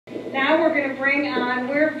Now we're going to bring on,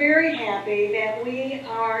 we're very happy that we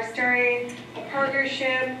are starting a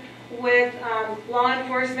partnership with law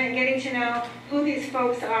enforcement, getting to know who these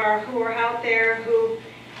folks are, who are out there, who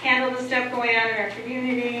handle the stuff going on in our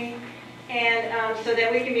community, and so that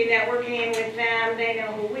we can be networking with them. They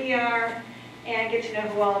know who we are, and get to know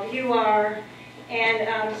who all of you are,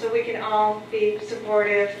 and so we can all be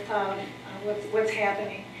supportive of what's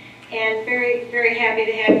happening. And very, very happy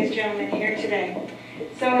to have these gentlemen here today.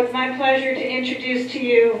 So it's my pleasure to introduce to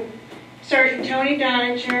you Sergeant Tony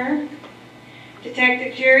Doninger,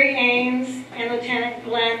 Detective Jerry Ames, and Lieutenant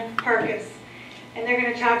Glen Parcus. And they're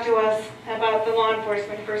going to talk to us about the law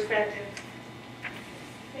enforcement perspective.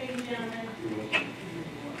 Thank you, gentlemen.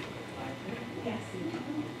 Yes.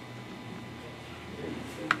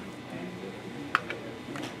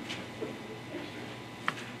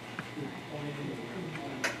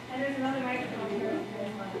 And there's another microphone here.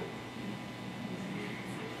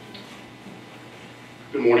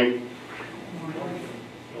 Good morning.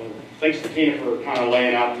 Thanks to Tina for kind of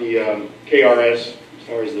laying out the KRS as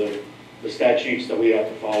far as the statutes that we have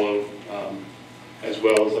to follow, as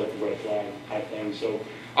well as like the red flag type thing. So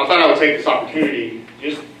I thought I would take this opportunity to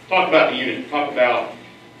just talk about the unit, talk about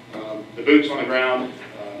the boots on the ground,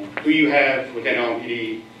 who you have within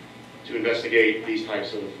LMPD to investigate these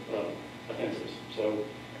types of offenses. So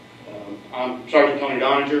I'm Sergeant Tony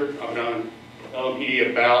Doninger. I've done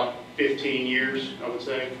LMPD about 15 years, I would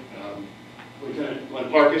say. Lieutenant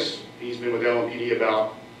Glen Parcus, he's been with LMPD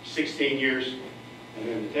about 16 years. And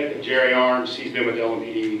then Detective Jerry Ames, he's been with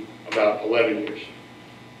LMPD about 11 years.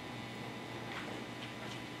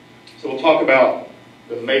 So we'll talk about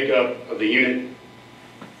the makeup of the unit.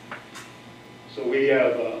 So we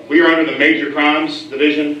are under the Major Crimes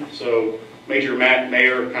Division. So Major Matt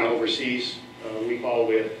Mayer kind of oversees. We fall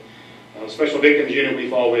with Special Victims Unit. We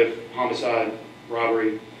fall with homicide,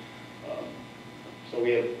 robbery. So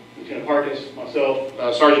we have Lieutenant Parcus, myself,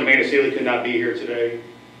 Sergeant Amanda Seeley could not be here today.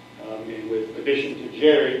 And with addition to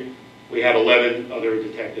Jerry, we have 11 other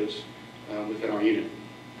detectives within our unit.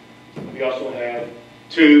 We also have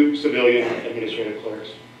 2 civilian administrative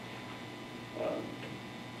clerks.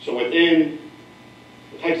 So within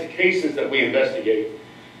the types of cases that we investigate,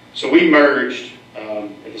 so we merged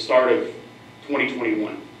at the start of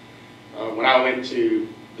 2021. When I went to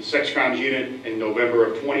the sex crimes unit in November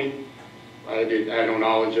of 20, I had no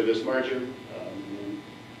knowledge of this merger.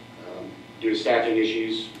 Due to staffing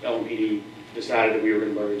issues, LMPD decided that we were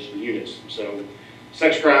going to merge the units. So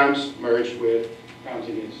sex crimes merged with crimes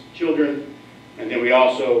against children, and then we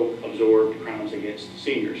also absorbed crimes against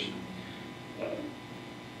seniors.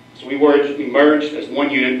 So we merged as one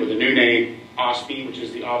unit with a new name, OSPI, which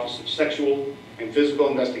is the Office of Sexual and Physical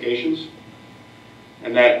Investigations,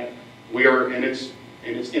 and that we are in its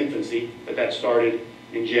infancy, but that started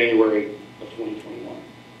in January of 2021.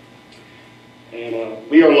 And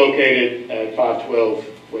we are located at 512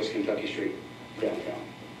 West Kentucky Street, downtown.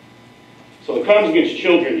 So the Crimes Against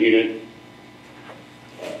Children unit,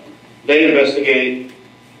 they investigate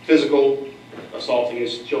physical assaults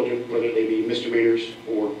against children, whether they be misdemeanors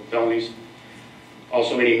or felonies.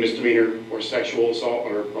 Also meaning misdemeanor or sexual assault,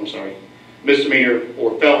 or I'm sorry, misdemeanor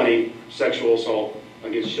or felony sexual assault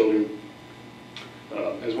against children,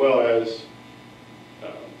 as well as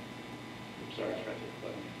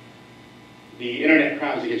the internet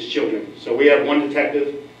crimes against children. So we have one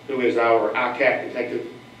detective who is our ICAC detective,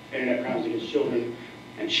 internet crimes against children,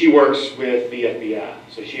 and she works with the FBI.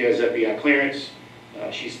 So she has FBI clearance.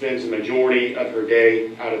 She spends the majority of her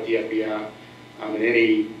day out at the FBI. And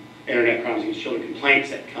any internet crimes against children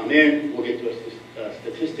complaints that come in, we'll get to a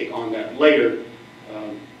statistic on that later.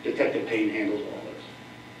 Detective Payne handles all those.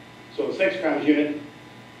 So the sex crimes unit,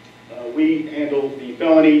 we handle the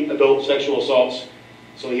felony adult sexual assaults.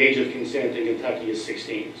 So the age of consent in Kentucky is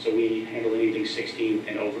 16. So we handle anything 16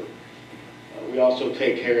 and over. We also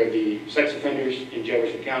take care of the sex offenders in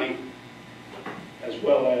Jefferson County, as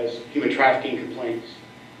well as human trafficking complaints.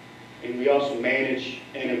 And we also manage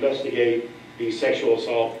and investigate the sexual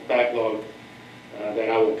assault backlog that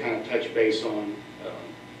I will kind of touch base on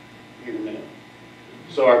in a minute.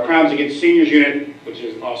 So our Crimes Against Seniors unit, which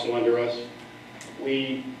is also under us,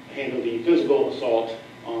 we handle the physical assault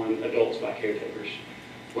on adults by caretakers,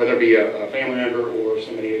 whether it be a family member or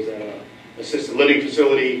somebody who's at an assisted living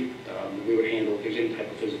facility. We would handle if there's any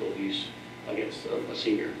type of physical abuse against a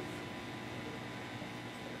senior.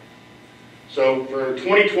 So for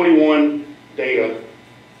 2021 data,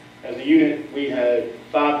 as a unit, we had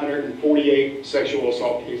 548 sexual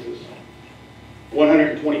assault cases,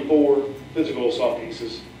 124 physical assault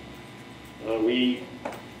cases. We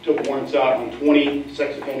took warrants out on 20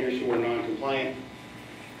 sex offenders who were non-compliant.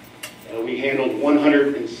 We handled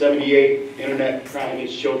 178 internet crime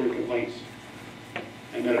against children complaints,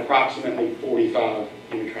 and then approximately 45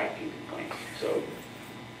 human trafficking complaints. So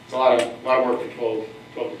it's a lot of work for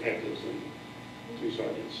 12 detectives and 2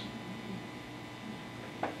 sergeants.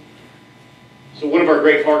 So one of our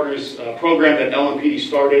great partners, a program that LMPD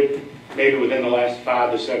started maybe within the last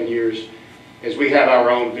 5 to 7 years, is we have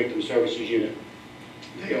our own victim services unit.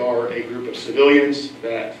 They are a group of civilians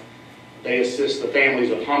that they assist the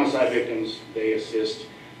families of homicide victims, they assist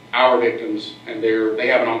our victims, and they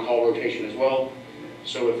have an on-call rotation as well.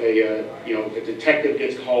 So if if a detective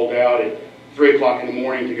gets called out at 3 o'clock in the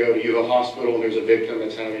morning to go to Louisville Hospital and there's a victim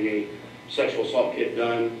that's having a sexual assault kit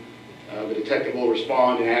done, the detective will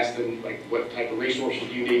respond and ask them, like, what type of resources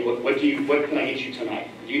do you need? What can I get you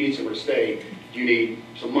tonight? Do you need somewhere to stay? Do you need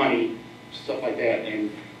some money? Stuff like that.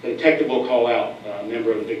 And the detective will call out a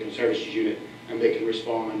member of the victim services unit, and they can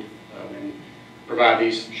respond and provide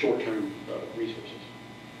these short-term resources.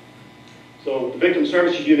 So the victim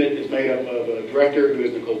services unit is made up of a director, who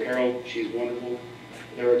is Nicole Carroll. She's wonderful.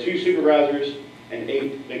 There are 2 supervisors and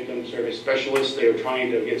 8 victim service specialists. They are trying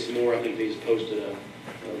to get some more. I think they just posted a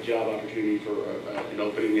job opportunity for an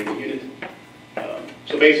opening in the unit.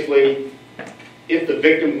 So basically, if the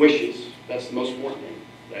victim wishes, that's the most important thing.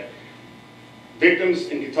 That victims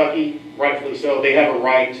in Kentucky, rightfully so, they have a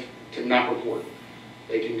right to not report.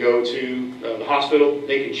 They can go to the hospital.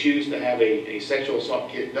 They can choose to have a sexual assault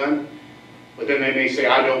kit done, but then they may say,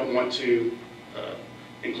 I don't want to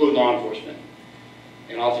include law enforcement.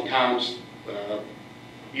 And oftentimes,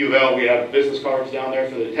 U of L, we have business cards down there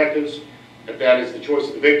for the detectives. If that is the choice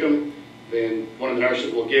of the victim, then one of the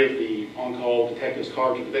nurses will give the on-call detective's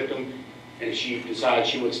card to the victim, and if she decides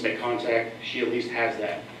she wants to make contact, she at least has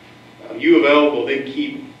that. U of L will then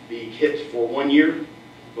keep the kit for 1 year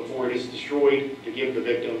before it is destroyed to give the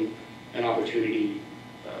victim an opportunity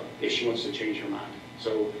if she wants to change her mind.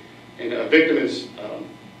 So, and a victim is,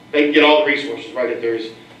 they can get all the resources, right? If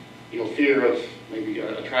there's, fear of maybe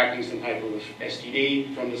attracting some type of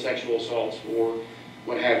STD from the sexual assaults or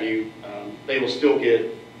what have you, they will still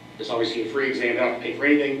get, it's obviously a free exam, they don't have to pay for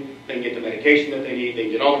anything, they can get the medication that they need, they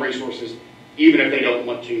can get all the resources, even if they don't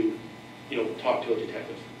want to, talk to a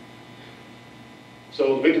detective.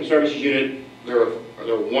 So the victim services unit, they're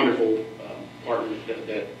a wonderful partner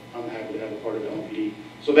that I'm happy to have a part of LMPD.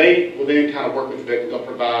 So they will then kind of work with the victim, they'll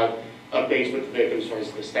provide updates with the victim as far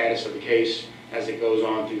as the status of the case as it goes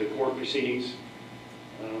on through the court proceedings.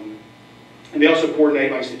 And they also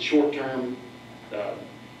coordinate, like I said, short-term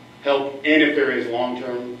help, and if there is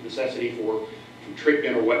long-term necessity for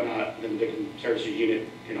treatment or whatnot, then the victim services unit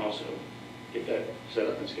can also get that set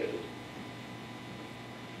up and scheduled.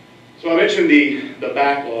 So I mentioned the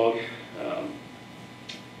backlog.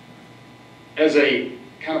 As a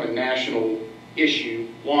kind of a national issue,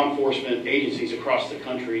 law enforcement agencies across the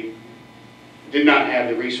country did not have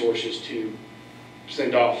the resources to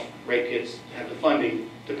send off rape kits, have the funding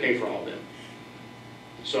to pay for all of them.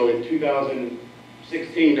 So in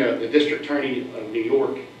 2016, the district attorney of New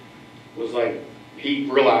York was like, he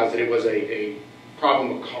realized that it was a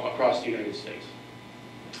problem across the United States.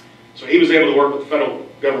 So he was able to work with the federal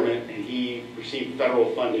government, and he received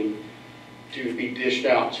federal funding to be dished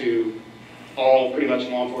out to all pretty much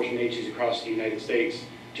law enforcement agencies across the United States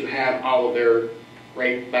to have all of their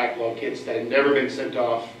rape backlog kits that had never been sent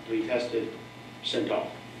off to be tested, sent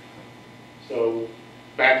off. So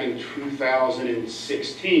back in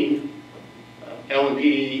 2016,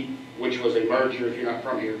 LMPD, which was a merger, if you're not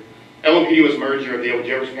from here, LMPD was a merger of the old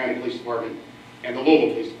Jefferson County Police Department and the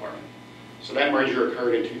Louisville Police Department. So that merger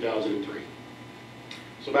occurred in 2003.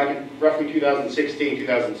 So back in roughly 2016,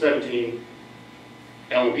 2017,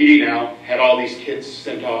 LMPD now had all these kits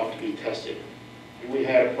sent off to be tested. And we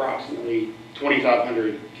had approximately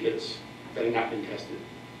 2,500 kits that had not been tested.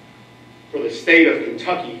 For the state of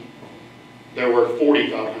Kentucky, there were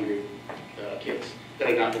 4,500 kits that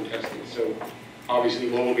had not been tested. So obviously,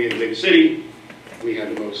 Louisville being the biggest city, we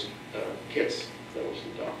had the most kits that were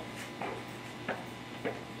sent off.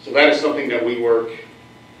 So that is something that we work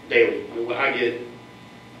daily. I mean, I get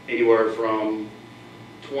anywhere from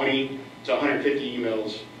 20 to 150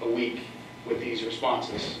 emails a week with these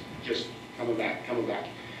responses, just coming back.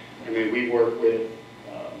 And then we work with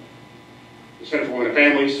the Center for Women and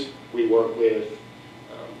Families. We work with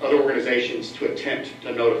other organizations to attempt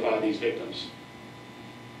to notify these victims.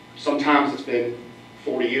 Sometimes it's been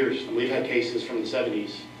 40 years, and we've had cases from the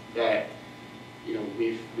 70s that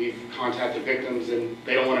we've contacted victims and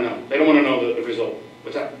they don't want to know. They don't want to know the result.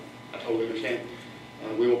 What's that? I totally understand.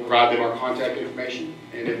 We will provide them our contact information,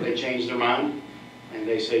 and if they change their mind and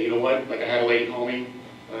they say, you know what, like I had a lady call me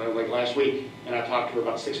like last week, and I talked to her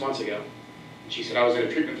about 6 months ago. And she said, I was in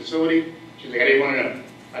a treatment facility. She's like, I didn't want to know.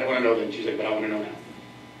 I didn't want to know then. She's like, but I want to know now.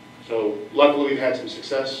 So luckily we've had some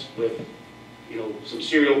success with, some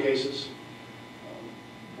serial cases.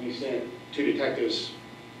 We sent 2 detectives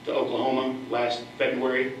to Oklahoma last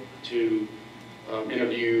February to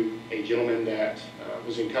interview a gentleman that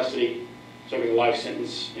was in custody, serving a life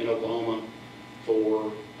sentence in Oklahoma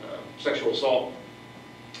for sexual assault.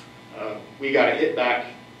 We got a hit back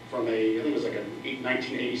from I think it was like a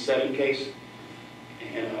 1987 case.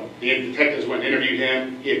 And the detectives went and interviewed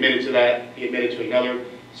him. He admitted to that. He admitted to another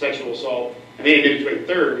sexual assault. And they admitted to a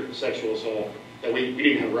third sexual assault that we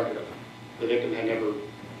didn't have a record of. The victim had never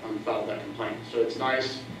filed that complaint. So it's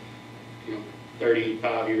nice,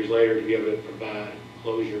 35 years later, to be able to provide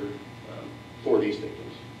closure for these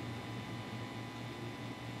victims.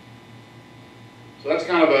 So that's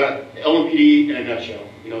kind of a LMPD in a nutshell.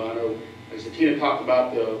 I know, as Tina talked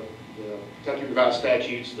about the Kentucky Revised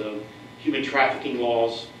Statutes, the human trafficking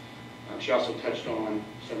laws. She also touched on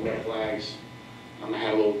some red flags.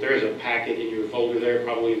 There is a packet in your folder there,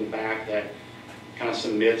 probably in the back, that kind of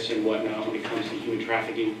some myths and whatnot when it comes to human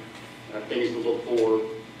trafficking, things to look for,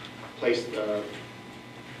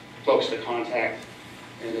 folks to contact.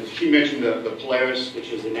 And as she mentioned, the Polaris, which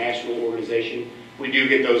is a national organization, we do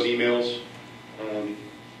get those emails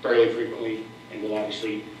fairly frequently, and we'll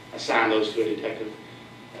obviously assign those to a detective.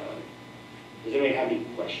 Does anybody have any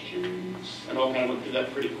questions? I know I kind of went through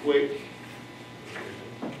that pretty quick.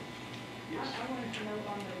 Yes. I wanted to know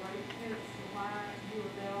on the rape kits, why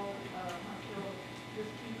Louisville hospital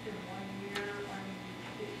just keeps in 1 year.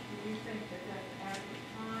 Do you think that that's adequate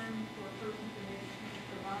time for a person to make a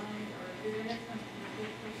provide, or do they have some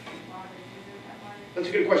statistics why they do it that way? That's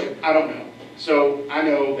a good question. I don't know. So I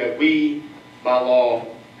know that we, by law,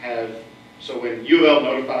 so when U of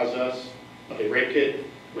L notifies us of a rape kit,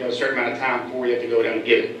 we have a certain amount of time before we have to go down and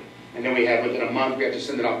get it. And then within a month, we have to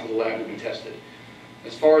send it off to the lab to be tested.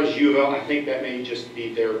 As far as U of L, I think that may just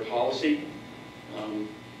be their policy.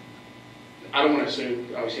 I don't want to assume,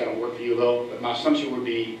 obviously I don't work for U of L, but my assumption would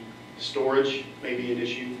be storage may be an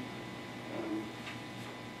issue.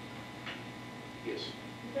 Yes? Is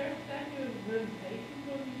there a statute of limitations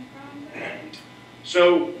on these crimes?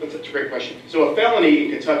 So, that's a great question. So a felony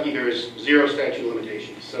in Kentucky, there is 0 statute of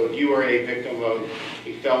limitations. So if you are a victim of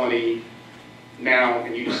a felony now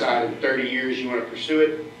and you decide in 30 years you want to pursue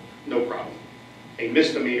it, no problem. A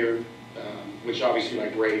misdemeanor, which obviously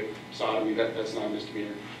like rape, sodomy, that's not a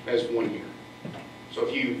misdemeanor, that's 1 year. So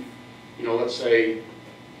if you, let's say,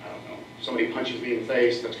 I don't know, somebody punches me in the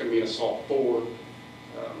face, that's going to be an assault 4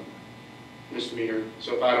 misdemeanor.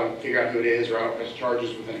 So if I don't figure out who it is or I don't press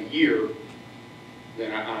charges within a year,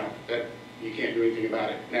 then that you can't do anything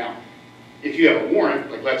about it. Now, if you have a warrant,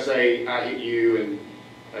 like let's say I hit you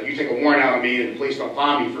and you take a warrant out on me and the police don't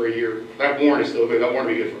find me for a year, that warrant is still good. That warrant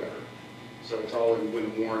will be good forever. So it's all in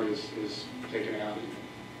when the warrant is taken out. And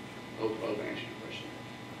I'll answer your question.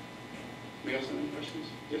 Anybody else have any questions?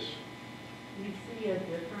 Yes? Do you see a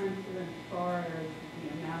difference as far as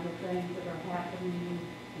the amount of things that are happening?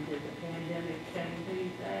 Did the pandemic change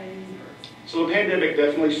anything? So the pandemic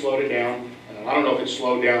definitely slowed it down. I don't know if it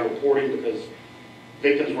slowed down reporting because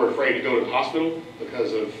victims were afraid to go to the hospital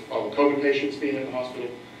because of all the COVID patients being in the hospital.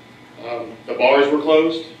 The bars were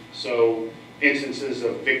closed, so instances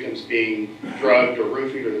of victims being drugged or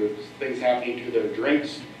roofied or things happening to their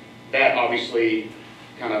drinks, that obviously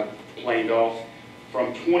kind of planed off.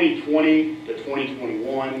 From 2020 to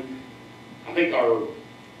 2021, I think our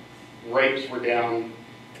rapes were down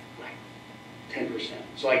like 10%.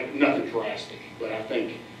 So like nothing drastic, but I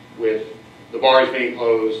think with the bars being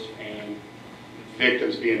closed and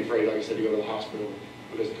victims being afraid, like I said, to go to the hospital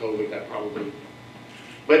because of COVID, that probably.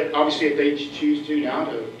 But obviously, if they choose to now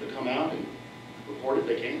to come out and report it,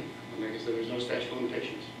 they can. And like I said, there's no statute of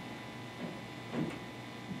limitations.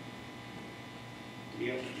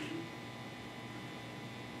 Yeah.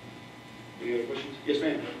 Any other questions? Yes,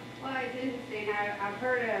 ma'am. Well, it's interesting. I've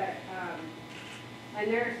heard a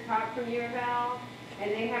nurse talk from U of L,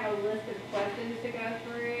 and they have a list of questions to go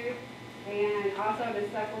through, and also to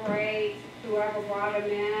separate whoever brought them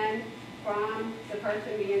in from the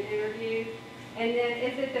person being interviewed. And then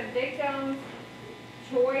is it the victim's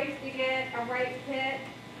choice to get a rape kit,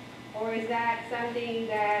 or is that something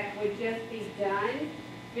that would just be done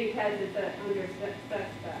because it's under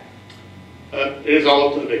suspect? It is all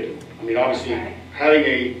up to the victim. I mean, obviously, Okay. Having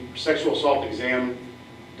a sexual assault exam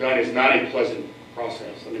done is not a pleasant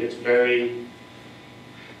process. I mean, it's very,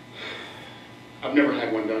 I've never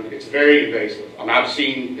had one done. It's very invasive. I mean, I've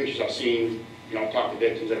seen pictures, I've talked to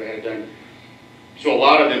victims that have had it done. So a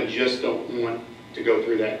lot of them just don't want to go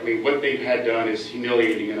through that. I mean, what they've had done is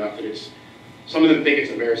humiliating enough that some of them think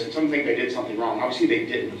it's embarrassing, some think they did something wrong. Obviously they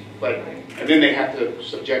didn't, and then they have to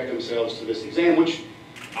subject themselves to this exam, which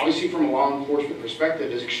obviously from a law enforcement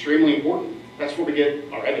perspective is extremely important. That's where we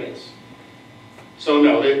get our evidence. So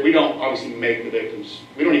no, we don't obviously make the victims,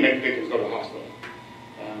 we don't even make the victims go to the hospital.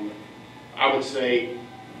 I would say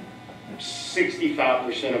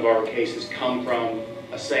 65% of our cases come from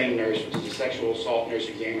a SANE nurse, which is a sexual assault nurse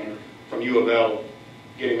examiner from U of L,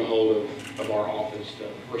 getting a hold of our office to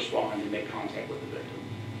respond and make contact with the victim.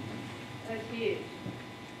 That's huge.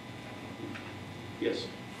 Yes.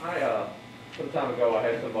 Some time ago, I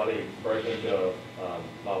had somebody break into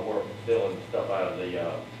my work stealing stuff out of the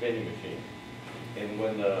vending machine. And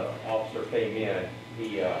when the officer came in,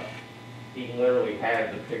 he literally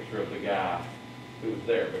had the picture of the guy who was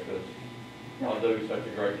there, because y'all do such a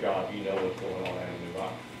great job. You know what's going on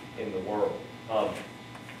in the world.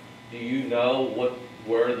 Do you know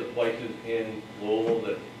where the places in Louisville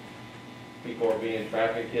that people are being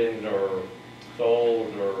trafficked or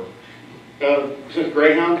sold or? Since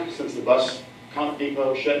Greyhound, since the bus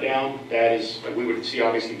depot shut down, that is, we would see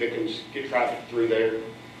obviously victims get trafficked through there.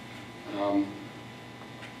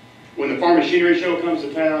 When the farm machinery show comes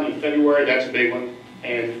to town in February, that's a big one.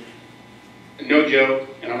 And no joke,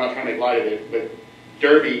 and I'm not trying to make light of it, but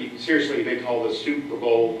Derby, seriously, they call the Super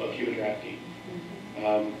Bowl of human trafficking.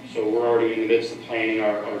 So we're already in the midst of planning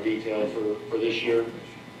our detail for this year.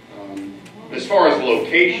 As far as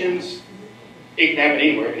locations, it can happen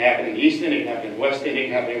anywhere. It can happen in Easton, it can happen in West End, it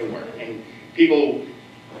can happen everywhere. And people,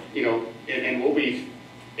 you know, and what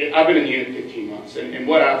I've been in the unit 15 months, and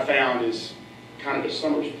what I've found is kind of the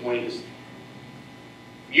Summer's point is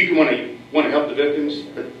you can want to help the victims,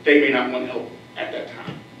 but they may not want help at that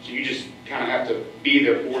time. So you just kind of have to be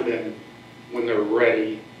there for them when they're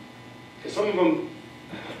ready. Because some of them,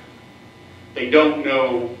 they don't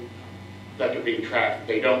know that they're being trafficked.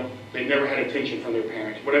 They've never had attention from their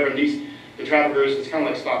parents. Whatever, the traffickers, it's kind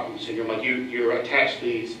of like Stockholm Syndrome. Like you're attached to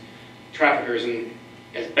these traffickers, and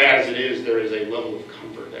as bad as it is, there is a level of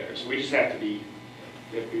comfort there. So we just have to be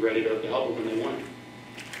ready to help them when they want.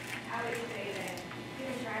 I would say that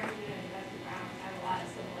human trafficking and domestic violence have a lot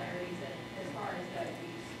of similarities as far as drug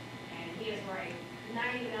abuse. And he is right.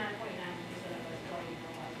 99.9% of us don't even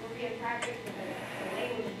realize we're being trafficked because the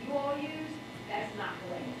language you all use, that's not the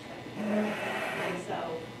language that we use. And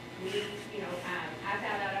so I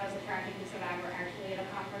found out I was a trafficking survivor actually at a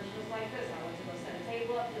conference just like this. I went to go set a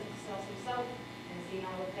table up just to sell some soap and seen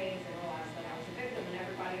all the things and realized that I was a victim. And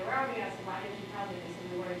everybody around me, I said, why didn't you tell me this? And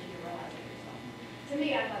we wanted you to realize it yourself. To me,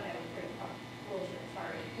 I thought that was pretty bullshit,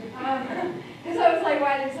 sorry. Because I was like,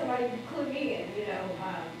 why didn't somebody clue me in,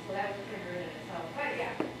 so that was a trigger in itself. But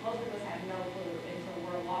yeah, most of us have no clue until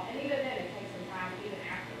we're law. And even then, it takes some time, even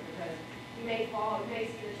after, because you may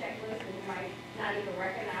see the checklist and you might not even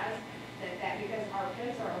recognize that because our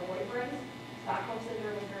pimps are our boyfriends. Stockholm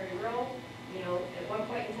Syndrome is very real. At one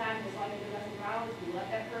point in time, just like in domestic violence, we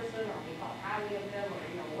left that person or we thought highly of them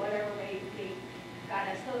or, whatever may be got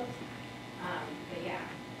us hooked. But yeah,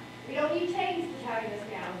 we don't need chains to tie this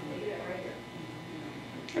down. We do it right here.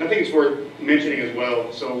 And I think it's worth mentioning as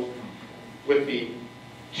well, so with the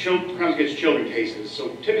crimes against children cases,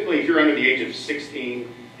 so typically if you're under the age of 16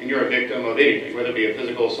 and you're a victim of anything, whether it be a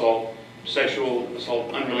physical assault, sexual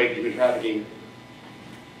assault, unrelated to human trafficking,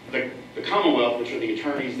 the Commonwealth, which are the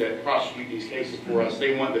attorneys that prosecute these cases for us,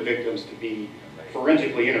 they want the victims to be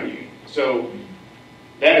forensically interviewed. So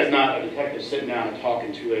that is not a detective sitting down and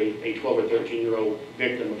talking to a 12 or 13-year-old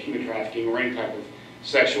victim of human trafficking or any type of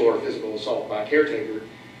sexual or physical assault by a caretaker.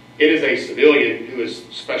 It is a civilian who is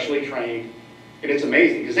specially trained, and it's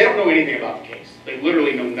amazing because they don't know anything about the case. They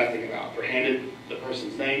literally know nothing about it. They're handed the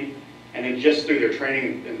person's name, and then just through their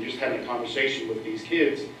training and just having a conversation with these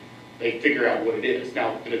kids, they figure out what it is.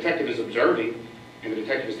 Now, the detective is observing, and the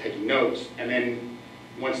detective is taking notes, and then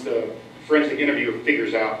once the forensic interviewer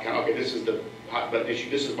figures out, okay, this is the hot button issue,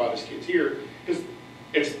 this is why this kid's here, because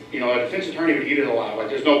it's, a defense attorney would eat it alive, like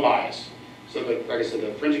there's no bias. So, like I said,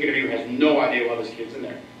 the forensic interviewer has no idea why this kid's in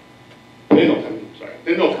there. Then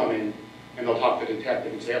they'll come in, and they'll talk to the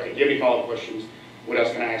detective and say, okay, do you have any follow-up questions? What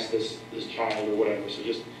else can I ask this child or whatever? So I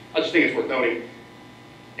just think it's worth noting.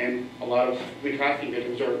 And a lot of human trafficking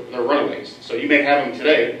victims they're runaways. So you may have them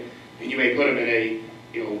today, and you may put them in a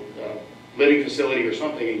living facility or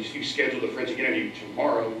something, and you schedule the forensic interview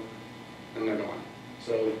tomorrow, and they're gone.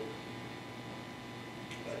 So.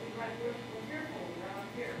 We're fearful, we're on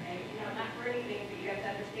fear. And, not for anything, but you have to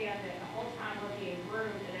understand that the whole time we're being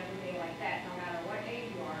groomed and everything like that, no matter what age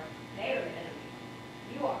you are, they are the enemy.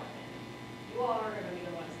 You are the enemy. You all are going to be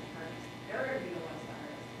the ones that hurt us. They're going to be the ones that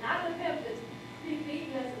hurt us. Not the pimp that's,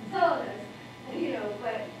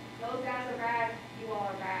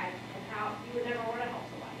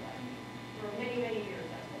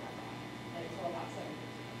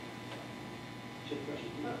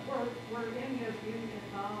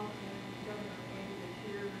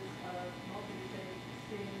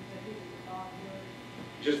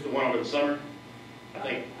 Just the one over the summer? I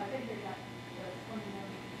think, I think they got 21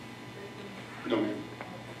 victims. no, ma'am.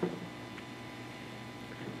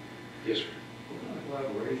 Yes, sir. What kind of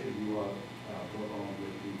collaboration do you work on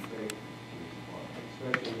with the state police department,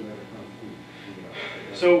 especially when it comes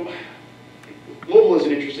to the, So Louisville is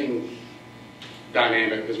an interesting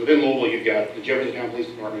dynamic because within Louisville you've got the Jefferson County Police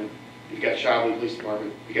Department, you've got Shobley Police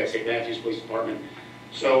Department, you've got St. Matthews Police Department.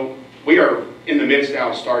 So we are in the midst now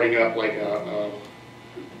of starting up like a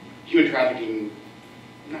human trafficking,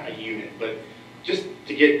 not a unit, but just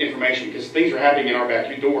to get information because things are happening in our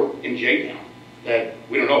back door in J-Town that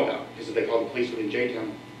we don't know about because if they call the police within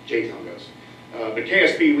J-Town, J-Town goes. But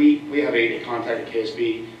KSB, we have a contact at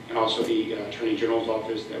KSB and also the Attorney General's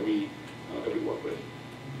office that we work with. is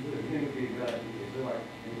there like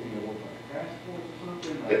anything that works like a task force or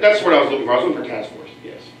something? Like, That's what I was looking for. I was looking for task force,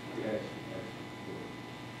 yes. yes,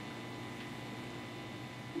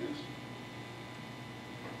 Yes.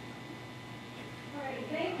 All right,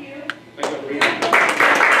 thank you. Thanks for being here.